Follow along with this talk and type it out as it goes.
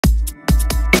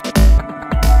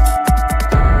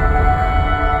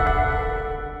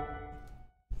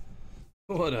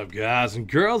What up, guys and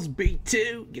girls?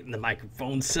 B2 getting the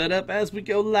microphone set up as we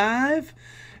go live,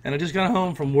 and I just got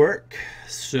home from work,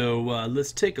 so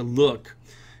let's take a look.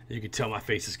 You can tell my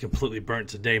face is completely burnt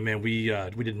today, man. We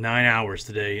did 9 hours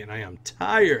today, and I am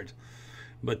tired.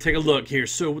 But take a look here.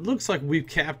 So it looks like we've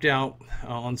capped out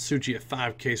on Suchi at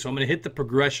 5K. So I'm going to hit the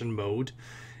progression mode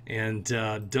and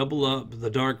double up the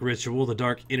dark ritual, the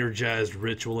dark energized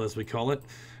ritual as we call it.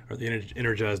 Or the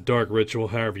energized dark ritual,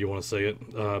 however you want to say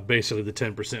it. Basically the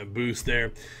 10% boost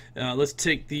there. Let's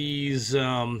take these,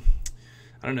 I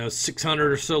don't know,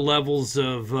 600 or so levels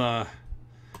of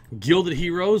gilded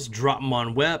heroes, drop them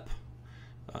on WEP.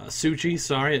 Suchi,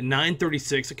 sorry, at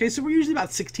 936. Okay, so we're usually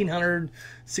about 1600,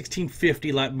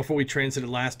 1650 like before we transcended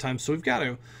last time. So we've got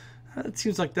to, it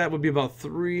seems like that would be about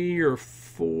 3 to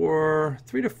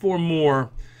 4 more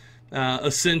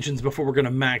ascensions before we're going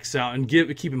to max out. And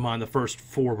keep in mind the first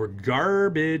 4 were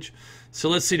garbage. So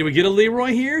let's see, do we get a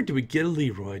Leroy here? Do we get a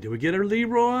Leroy? Do we get a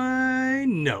Leroy?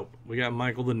 Nope. We got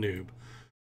Michael the Noob.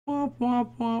 Womp,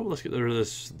 womp, womp. Let's get rid of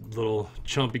this little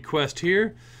chumpy quest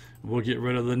here. We'll get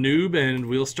rid of the noob and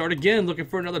we'll start again looking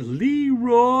for another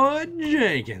Leroy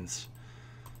Jenkins.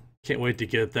 Can't wait to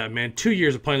get that, man. 2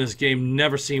 years of playing this game,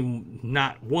 never seen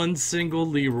not one single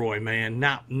Leroy, man.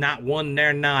 Not one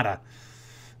there, nada.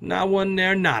 Not one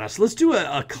there, nada. So let's do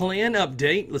a clan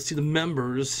update. Let's see the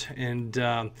members. And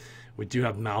we do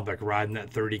have Malbec riding that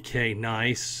 30K.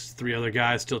 Nice. 3 other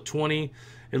guys, still 20.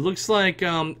 It looks like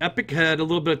Epic had a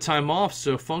little bit of time off,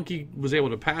 so Funky was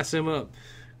able to pass him up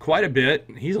quite a bit.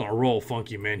 He's on a roll,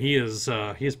 Funky, man. He has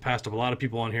passed up a lot of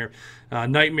people on here.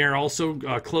 Nightmare also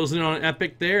closing in on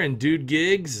Epic there, and Dude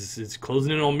Gigs is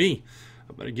closing in on me.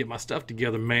 I better get my stuff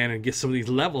together, man, and get some of these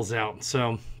levels out.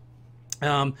 So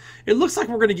it looks like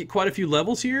we're going to get quite a few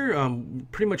levels here.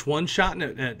 Pretty much one-shotting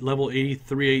at level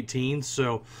 8318.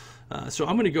 So I'm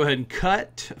going to go ahead and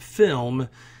cut, film,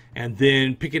 and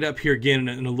then pick it up here again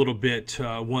in a little bit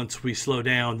once we slow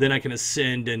down. Then I can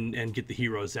ascend and get the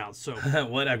heroes out. So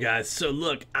what up, guys? So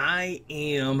look,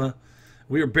 we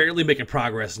are barely making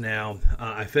progress now.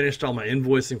 I finished all my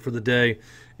invoicing for the day,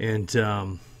 and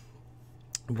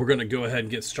we're going to go ahead and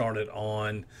get started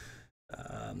on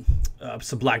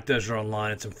some Black Desert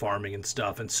Online and some farming and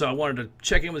stuff. And so I wanted to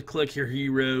check in with Click Your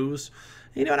Heroes.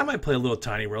 You know what, I might play a little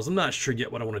Tiny Rails. I'm not sure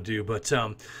yet what I want to do, but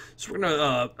so we're going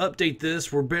to update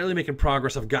this. We're barely making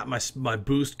progress. I've got my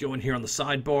boost going here on the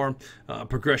sidebar.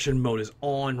 Progression mode is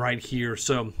on right here.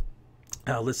 So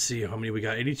let's see how many we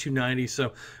got. 8290.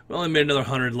 So we only made another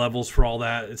 100 levels for all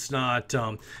that. It's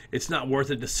not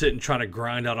worth it to sit and try to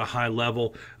grind out a high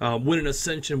level. When an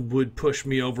ascension would push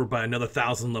me over by another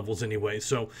 1,000 levels anyway.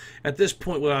 So at this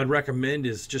point, what I'd recommend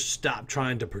is just stop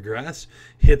trying to progress,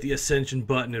 hit the ascension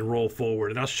button, and roll forward.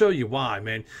 And I'll show you why,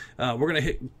 man. We're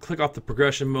gonna click off the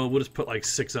progression mode. We'll just put like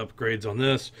 6 upgrades on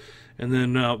this. And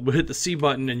then we'll hit the C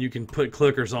button and you can put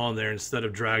clickers on there instead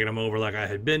of dragging them over like I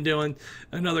had been doing.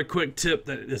 Another quick tip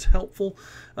that is helpful.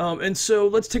 And so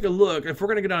let's take a look. If we're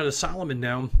going to go down to Solomon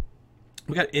now,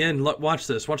 we got N. Watch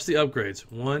this. Watch the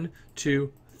upgrades. 1,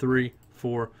 2, 3,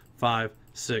 4, 5,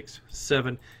 6,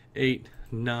 7, 8,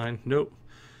 9. Nope.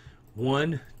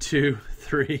 1, 2,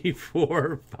 3,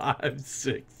 4, 5,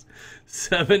 6,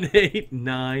 7, 8,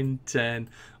 9, 10,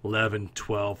 11,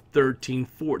 12, 13,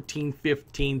 14,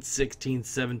 15, 16,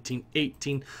 17,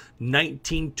 18,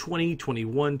 19, 20,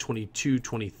 21, 22,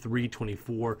 23,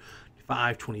 24,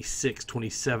 25, 26,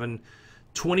 27,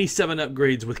 27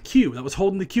 upgrades with Q. That was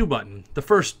holding the Q button. The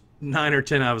first 9 or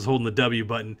 10 I was holding the W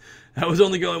button. I was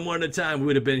only going one at a time. We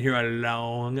would have been here a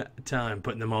long time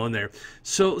putting them on there.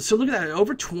 So look at that,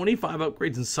 over 25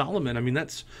 upgrades in Solomon. I mean,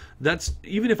 that's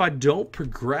even if I don't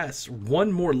progress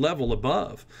one more level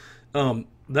above,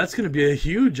 that's going to be a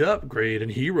huge upgrade in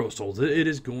hero souls. It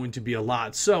is going to be a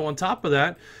lot. So on top of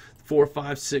that, 4,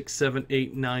 5, 6, 7,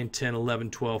 8, 9, 10, 11,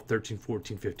 12, 13,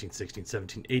 14, 15, 16,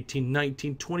 17, 18,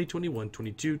 19, 20, 21,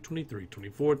 22, 23,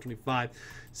 24, 25,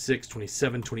 6,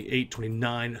 27, 28,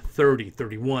 29, 30,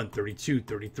 31, 32,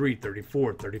 33,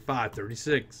 34, 35,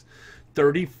 36,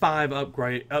 35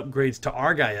 upgrades to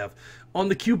Argayev on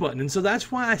the Q button. And so that's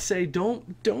why I say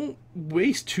don't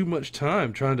waste too much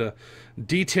time trying to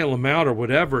detail them out or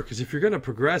whatever, because if you're going to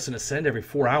progress and ascend every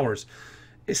 4 hours,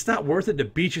 it's not worth it to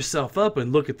beat yourself up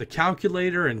and look at the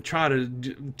calculator and try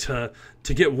to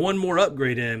get one more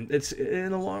upgrade in. It's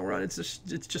in the long run, it's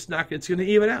just not, it's going to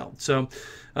even out. So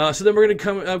then we're going to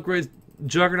come upgrade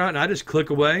Juggernaut, and I just click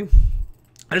away.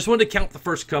 I just wanted to count the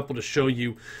first couple to show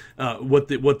you what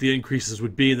the increases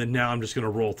would be, and then now I'm just going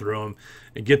to roll through them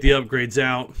and get the upgrades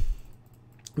out.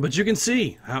 But you can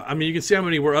see, you can see how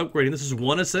many we're upgrading. This is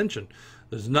one ascension.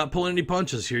 There's not pulling any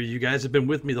punches here. You guys have been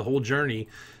with me the whole journey.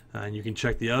 And you can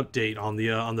check the update on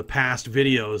the past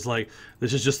videos. Like,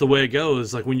 this is just the way it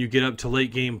goes. Like, when you get up to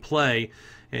late game play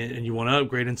and you want to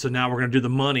upgrade, and so now we're going to do the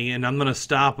money, and I'm going to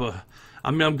stop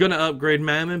I'm going to upgrade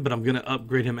Mammon, but I'm going to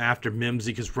upgrade him after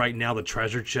Mimsy, because right now the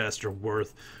treasure chests are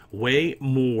worth way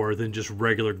more than just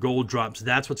regular gold drops.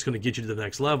 That's what's going to get you to the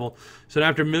next level. So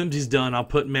after Mimsy's done, I'll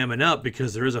put Mammon up,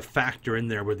 because there is a factor in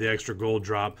there with the extra gold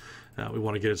drop. We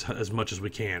want to get as much as we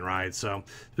can, right? So,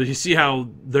 but you see how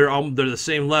they're the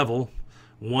same level,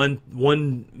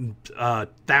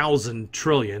 1,000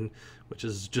 trillion, which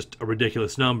is just a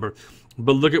ridiculous number.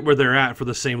 But look at where they're at for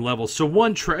the same level. So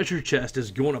one treasure chest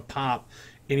is going to pop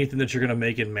anything that you're going to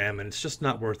make in Mammon. It's just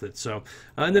not worth it. So,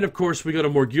 and then of course we go to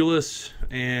Morgulus,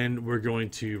 and we're going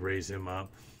to raise him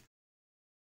up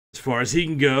as far as he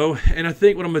can go. And I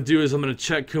think what I'm going to do is I'm going to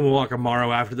check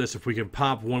Kumawakamaru after this. If we can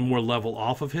pop one more level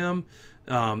off of him,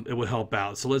 it would help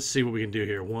out. So let's see what we can do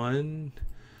here.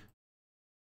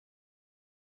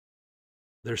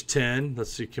 There's 10.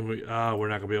 Let's see, can we, we're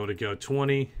not going to be able to go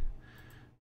 20.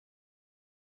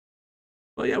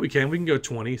 Well, yeah, we can go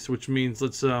 20, so which means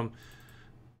let's go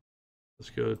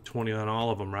 20 on all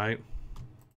of them, right?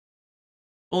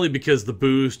 Only because the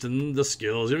boost and the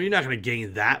skills, I mean, you're not going to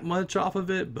gain that much off of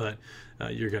it, but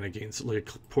you're going to gain. Like,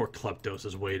 poor Kleptos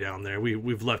is way down there.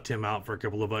 We've left him out for a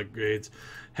couple of upgrades.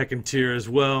 Hecateer as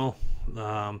well.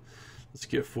 Let's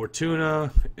get Fortuna,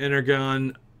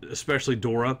 Energon, especially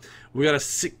Dora. We got a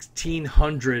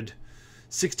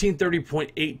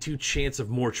 1630.82 chance of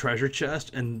more treasure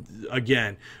chest. And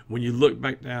again, when you look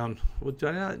back down, well, did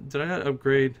I not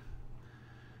upgrade?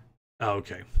 Oh,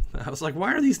 okay. I was like,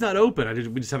 why are these not open?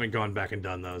 We just haven't gone back and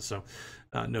done those. So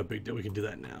no big deal. We can do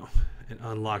that now and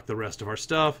unlock the rest of our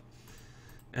stuff.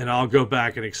 And I'll go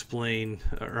back and explain,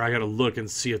 or I got to look and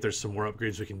see if there's some more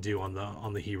upgrades we can do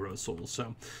on the hero souls.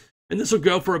 So, and this will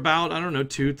go for about, I don't know,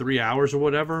 2-3 hours or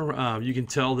whatever. You can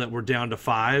tell that we're down to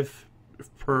 5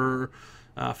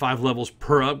 levels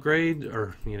per upgrade,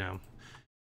 or, you know,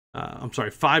 I'm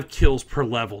sorry, 5 kills per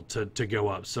level to go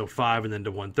up. So 5 and then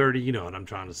to 130. You know what I'm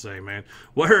trying to say, man.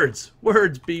 Words,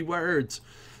 be words.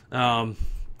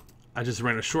 I just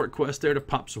ran a short quest there to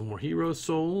pop some more hero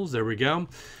souls. There we go.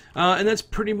 And that's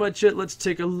pretty much it. Let's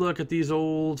take a look at these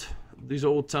old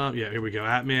time. Yeah, here we go.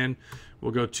 Atman.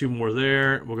 We'll go 2 more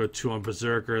there. We'll go 2 on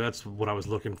Berserker. That's what I was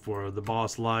looking for. The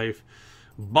boss life.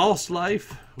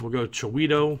 We'll go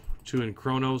Chowito. 2 in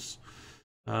Kronos.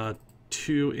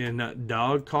 2 in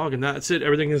Dogcog, and that's it.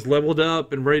 Everything is leveled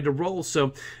up and ready to roll.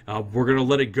 So we're gonna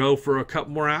let it go for a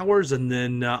couple more hours, and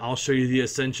then I'll show you the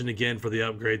ascension again for the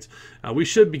upgrades. We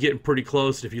should be getting pretty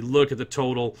close. If you look at the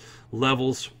total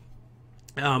levels,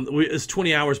 it's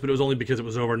 20 hours, but it was only because it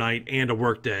was overnight and a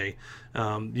work day.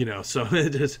 You know, so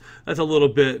that's a little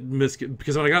bit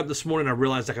because when I got up this morning, I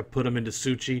realized I could put them into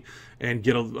Suchi and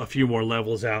get a few more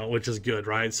levels out, which is good,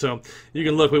 right? So you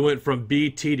can look, we went from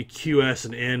BT to QS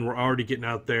and N. We're already getting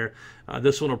out there.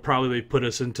 This one will probably put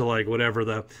us into like whatever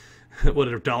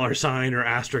dollar sign or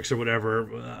asterisk or whatever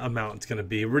amount it's going to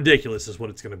be. Ridiculous is what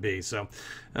it's going to be. So,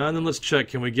 and then let's check.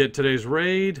 Can we get today's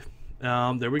raid?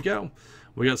 There we go.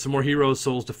 We got some more hero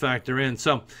souls to factor in.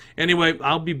 So, anyway,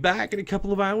 I'll be back in a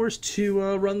couple of hours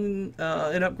to run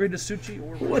an upgrade to Suchi.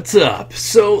 What's up?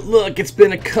 So, look, it's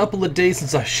been a couple of days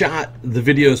since I shot the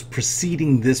videos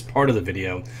preceding this part of the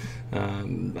video.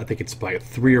 I think it's like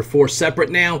 3 or 4 separate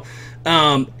now.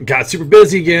 Got super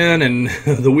busy again, and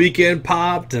the weekend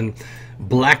popped, and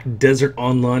Black Desert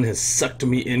Online has sucked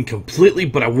me in completely,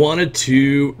 but I wanted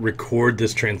to record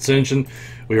this Transcension.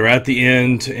 We were at the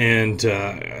end, and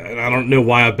I don't know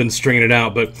why I've been stringing it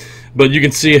out, but you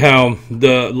can see how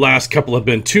the last couple have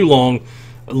been too long.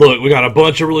 Look, we got a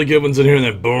bunch of really good ones in here, and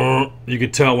then boom, you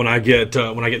can tell when I get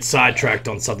sidetracked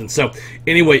on something. So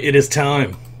anyway, it is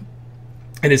time,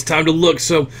 and it's time to look.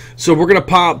 So we're gonna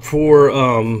pop for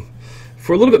a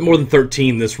little bit more than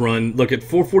 13 this run. Look at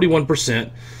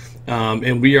 441%.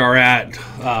 And we are at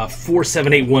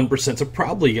 4781%, so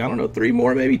probably, I don't know, 3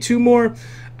 more, maybe 2 more.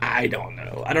 I don't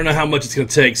know. I don't know how much it's going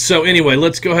to take. So anyway,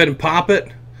 let's go ahead and pop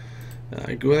it.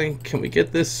 Go ahead. Can we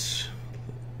get this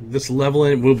level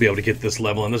in? We'll be able to get this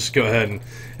level in. Let's go ahead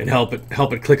and help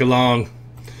it click along.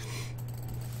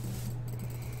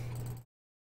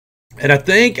 And I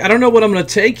don't know what I'm going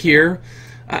to take here.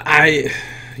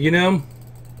 You know,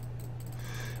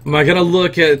 am I going to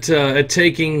look at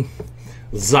taking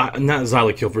not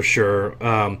Xylokill for sure.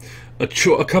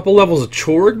 A couple levels of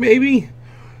Chorg maybe,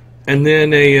 and then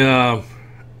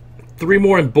 3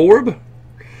 more in Borb,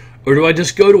 or do I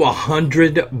just go to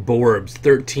 100 Borbs?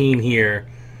 13 here.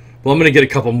 Well, I'm gonna get a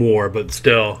couple more, but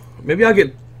still, maybe I'll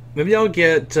get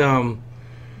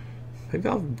Maybe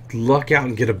I'll luck out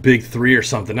and get a big 3 or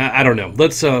something. I don't know.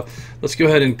 Let's go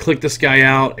ahead and click this guy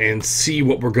out and see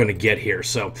what we're going to get here.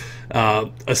 So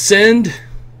ascend,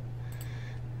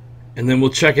 and then we'll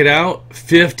check it out.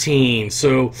 15.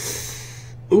 So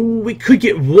ooh, we could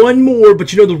get one more,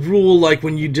 but you know the rule, like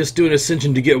when you just do an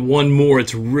ascension to get one more,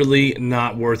 it's really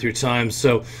not worth your time.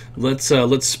 So let's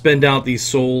spend out these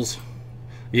souls.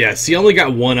 Yeah, see, I only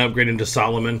got one upgrade into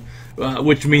Solomon,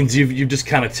 which means you've just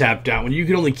kind of tapped out. When you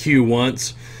can only Q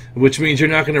once, which means you're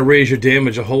not going to raise your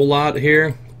damage a whole lot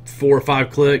here, 4 or 5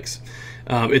 clicks.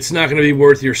 It's not going to be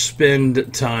worth your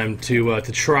spend time to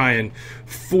try and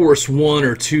force 1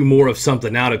 or 2 more of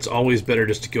something out. It's always better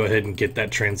just to go ahead and get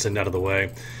that Transcend out of the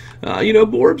way. You know,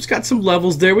 Borb's got some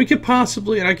levels there. We could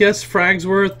possibly, and I guess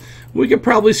Fragsworth, we could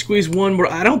probably squeeze 1 more.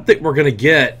 I don't think we're going to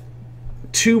get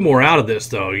 2 more out of this,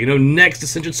 though. You know, next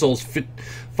Ascension Soul's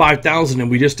 5,000,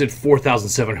 and we just did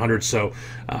 4,700. So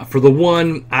for the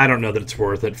 1, I don't know that it's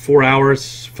worth it. 4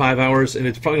 hours, 5 hours, and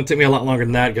it's probably going to take me a lot longer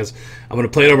than that because I'm going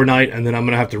to play it overnight, and then I'm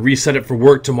going to have to reset it for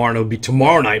work tomorrow, and it'll be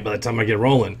tomorrow night by the time I get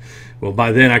rolling. Well,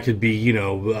 by then I could be, you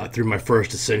know, through my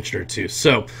first Ascension or 2.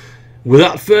 So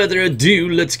without further ado,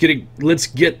 let's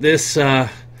get this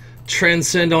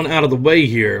Transcend on out of the way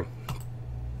here,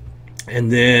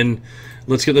 and then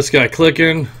let's get this guy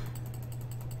clicking.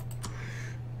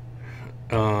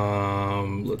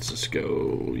 Let's just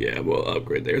go. Yeah, we'll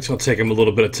upgrade there. It's going to take him a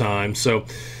little bit of time. So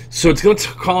it's going to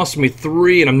cost me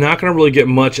 3, and I'm not going to really get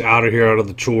much out of here out of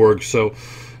the Chorg. So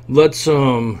let's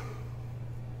or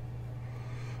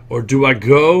do I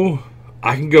go?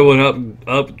 I can go and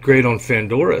upgrade on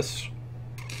Fandoris.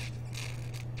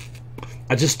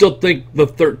 I just still think the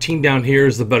 13 down here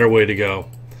is the better way to go.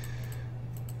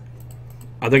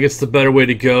 I think it's the better way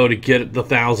to go to get the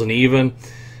 1,000 even,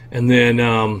 and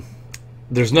then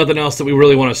there's nothing else that we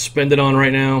really want to spend it on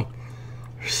right now.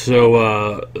 So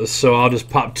I'll just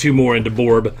pop 2 more into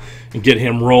Borb and get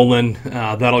him rolling.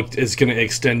 Is going to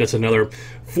extend us another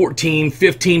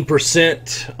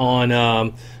 15%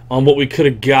 on what we could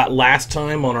have got last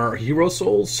time on our hero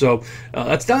souls. So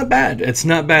that's not bad. It's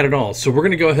not bad at all. So we're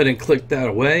going to go ahead and click that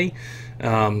away,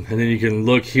 and then you can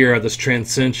look here at this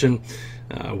Transcension.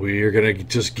 We're going to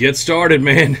just get started,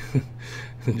 man.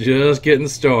 Just getting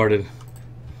started.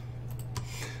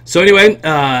 So anyway,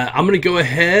 I'm going to go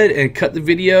ahead and cut the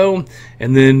video,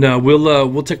 and then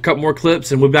we'll take a couple more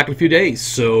clips, and we'll be back in a few days.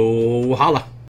 So holla.